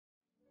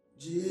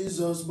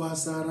Jesus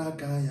basara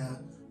kaya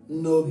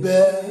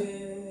nobe.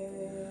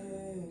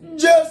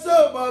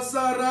 Jesus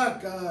basara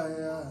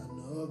kaya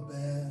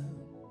nobe.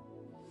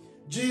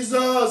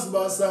 Jesus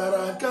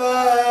basara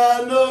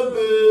kaya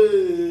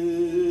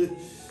nobe.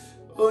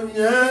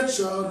 Onye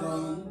chọrọ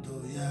ndụ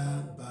ya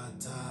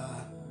bata.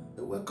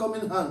 A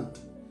welcoming hand.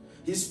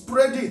 He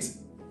spread it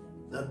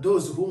that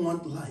those who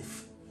want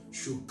life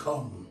should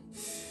come.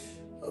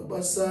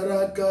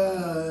 Basara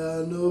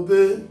kaya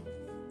nobe.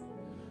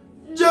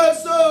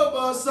 Jesu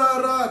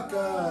basara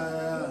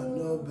kaya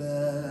nobe.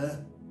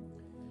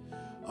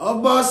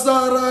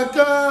 Basara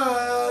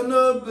kaya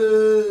nobe.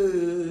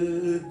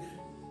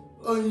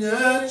 Onye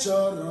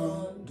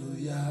chọrọ ndụ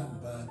ya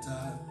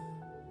bata.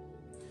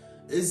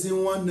 Ezi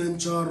nwanne m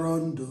chọrọ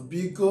ndụ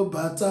biko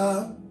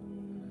bata.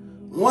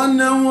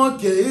 Nwanne m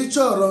nwoke ị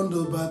chọrọ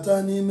ndụ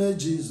bata n'ime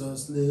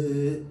Jizọs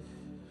le.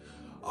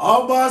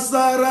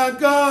 Basara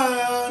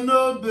kaya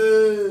nobe.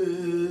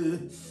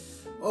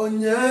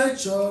 Onye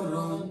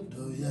chọrọ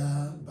ndụ ya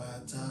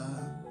bata.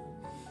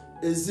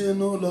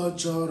 Ezinụlọ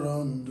chọrọ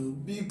ndụ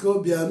biko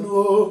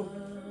bịanụ.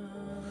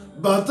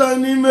 Bata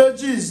n'ime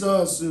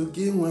Jizọs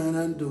ka ị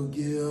nwere ndụ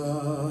gị.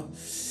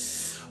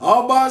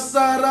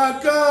 Basara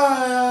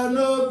kaya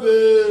nobe.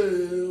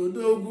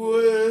 Odogwu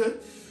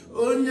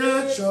onye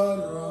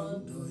chọrọ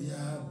ndụ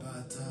ya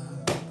bata.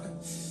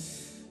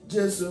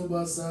 Jesu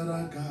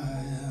basara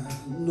kaya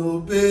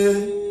nobe.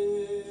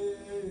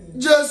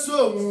 Jesu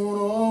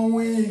nwụrụ ọnwụ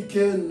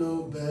ike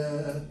nobe.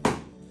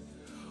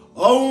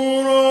 Ọ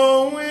nwụrụ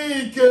ọnwụ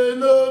ike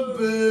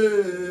nobe.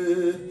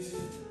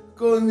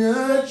 Ka onye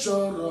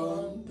chọrọ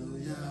ndụ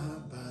ya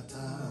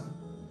bata.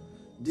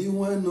 Di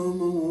nwanne m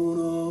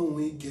nwụrụ ọnwụ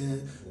ike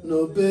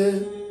nobe.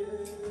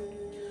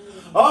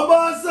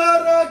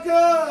 Basara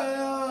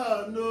kaya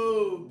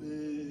nobe.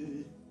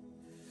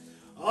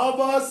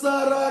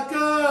 Basara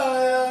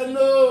kaya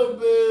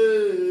nobe.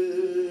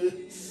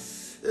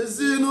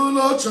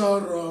 Ezinụlọ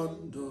chọrọ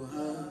ndụ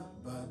ha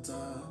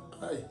bata.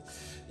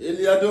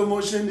 Eliado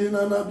moshindi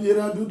na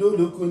nabira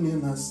dudolukuni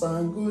na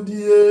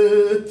sangudie.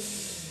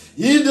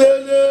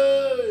 Idele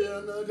ya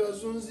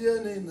nagazunzie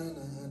ni na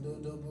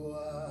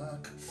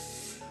dodoboak.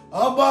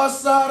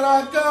 Basara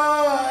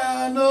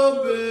kaya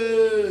nobe.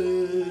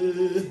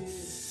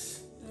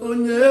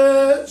 Onye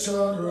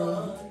chọrọ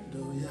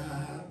ndụ ya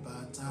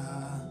bata.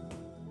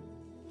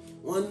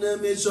 Nwanne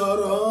m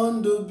chọrọ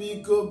ndụ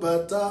biko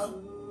bata.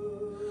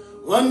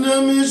 Nwanne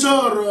m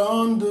chọrọ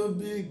ndụ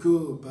biko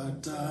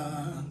bata.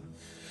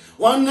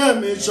 Nwanne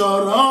m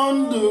chọrọ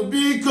ndụ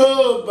biko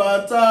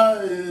bata.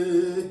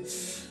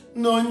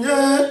 N'onye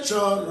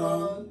chọrọ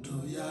ndụ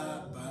ya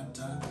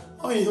bata.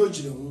 Ihe o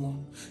jiri nwụọ.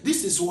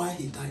 This is why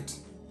he died.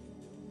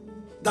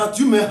 That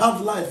you may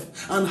have life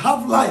and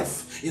have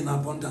life in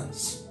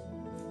abundance.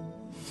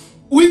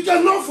 We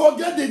cannot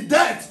forget the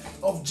death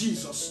of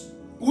Jesus.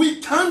 We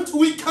can't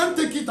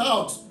take it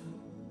out.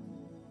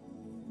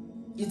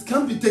 It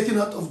can't be taken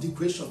out of the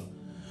equation.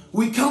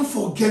 We can't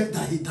forget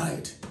that he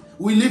died.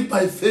 We live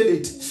by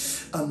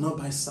faith and not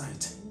by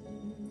sight.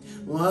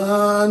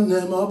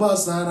 Nwanne m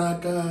basara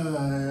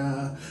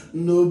kaya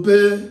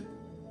nobe.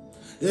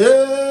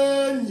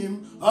 Enyi m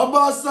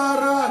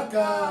basara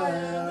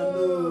kaya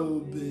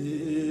nobe.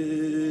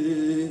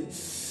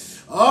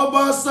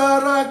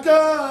 Basara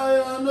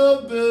kaya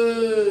nobe.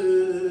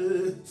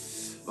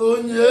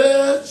 Onye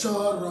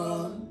chọrọ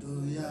ndụ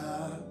ya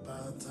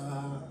bata.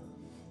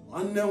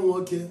 Nwanne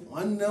nwoke,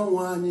 nwanne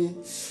nwanyị,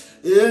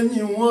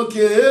 enyi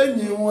nwoke,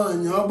 enyi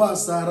nwanyị,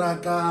 basara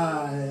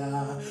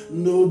kaya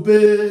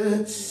nobe.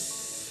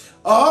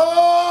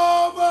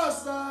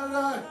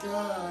 Basara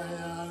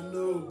kaya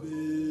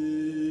nobe.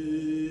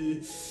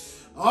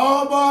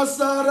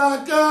 Basara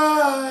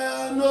kaya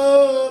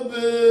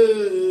nobe.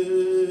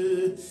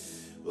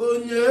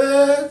 Onye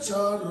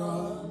chọrọ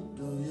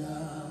ndụ ya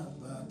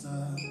bata.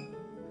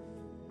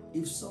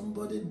 If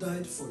somebody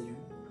died for you,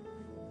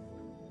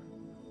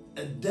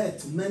 a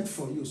death meant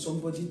for you,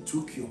 somebody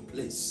took your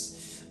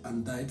place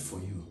and died for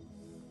you.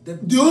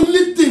 The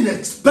only thing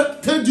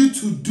expected you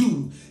to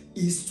do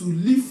is to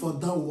live for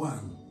that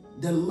one.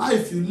 The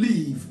life you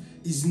live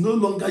is no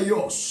longer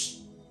yours.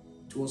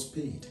 It was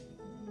paid,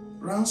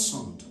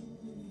 ransomed.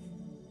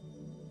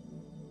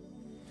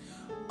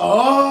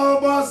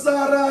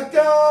 Basara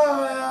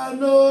kaya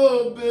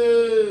nobe.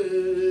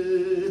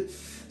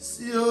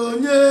 Si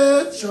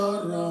onye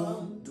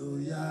chọrọ ndụ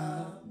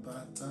ya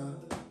bata.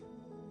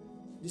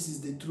 This is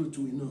the truth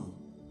we know.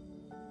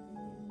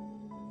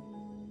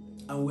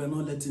 And we're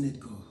not letting it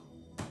go.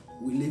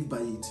 We live by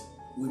it.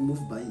 We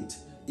move by it.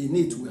 In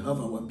it we have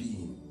our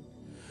being.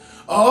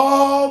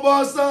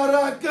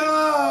 Basara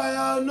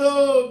kaya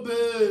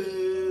nobe.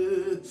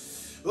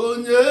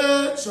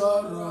 Onye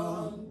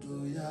chọrọ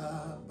ndụ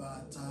ya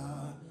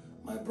bata.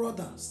 My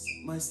brothers,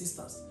 my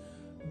sisters,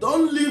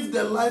 don't live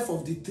the life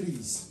of the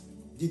trees.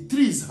 The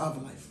trees have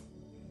life.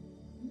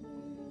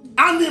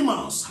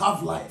 Animals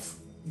have life.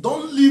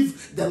 Don't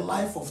live the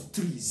life of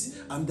trees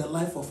and the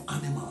life of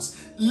animals.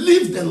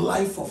 Live the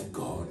life of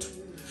God.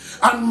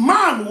 And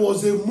man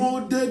was a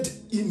molded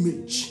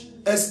image,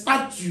 a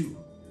statue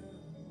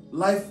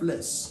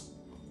lifeless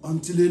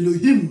until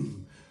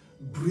Elohim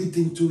breathed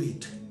into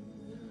it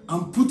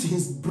and put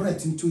his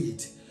breath into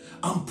it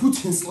and put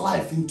his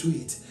life into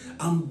it.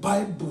 And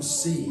Bible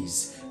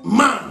says,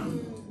 man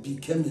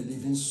became a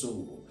living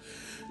soul.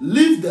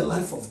 Live the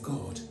life of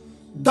God.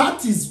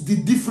 That is the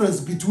difference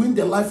between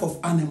the life of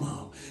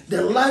animal,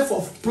 the life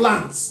of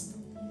plants,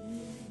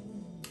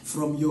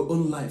 from your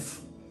own life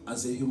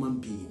as a human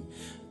being.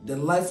 The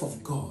life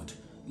of God.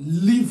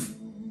 Live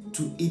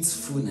to its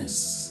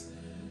fullness.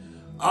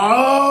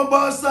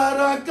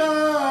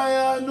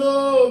 Abasarakaya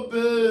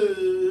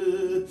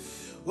nobe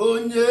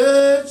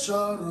onye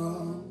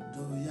choro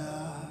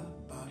doya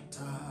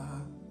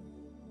bata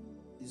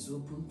is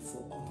open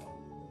for all.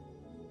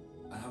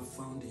 I have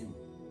found him.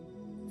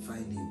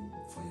 Find him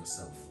for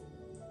yourself.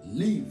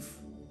 Live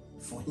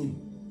for him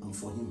and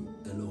for him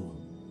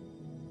alone.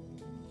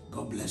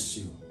 God bless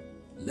you.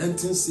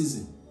 Lenten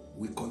season,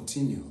 we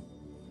continue.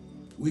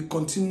 We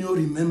continue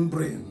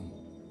remembering,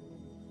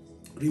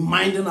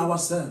 reminding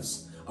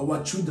ourselves,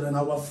 our children,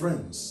 our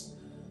friends,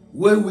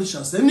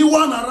 well-wishers,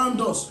 anyone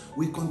around us,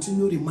 we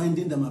continue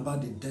reminding them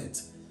about the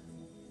death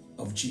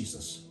of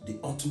Jesus, the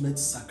ultimate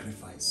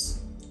sacrifice.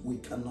 We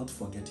cannot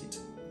forget it.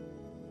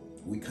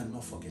 We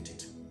cannot forget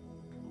it.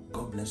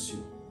 God bless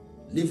you.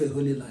 Live a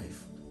holy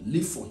life.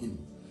 Live for him.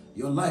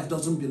 Your life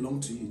doesn't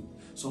belong to you.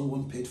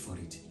 Someone paid for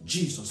it.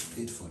 Jesus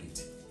paid for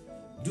it.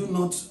 Do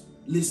not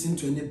listen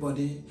to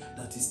anybody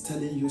that is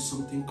telling you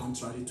something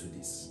contrary to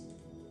this.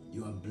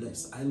 You are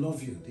blessed. I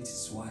love you. This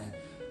is why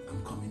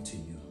I'm coming to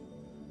you.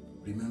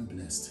 Remain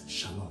blessed.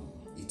 Shalom.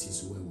 It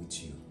is well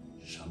with you.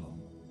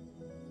 Shalom.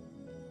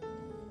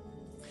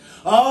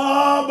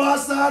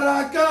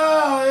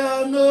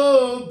 Abasarakaya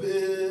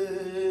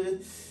nobe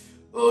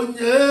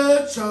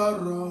onye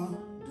chara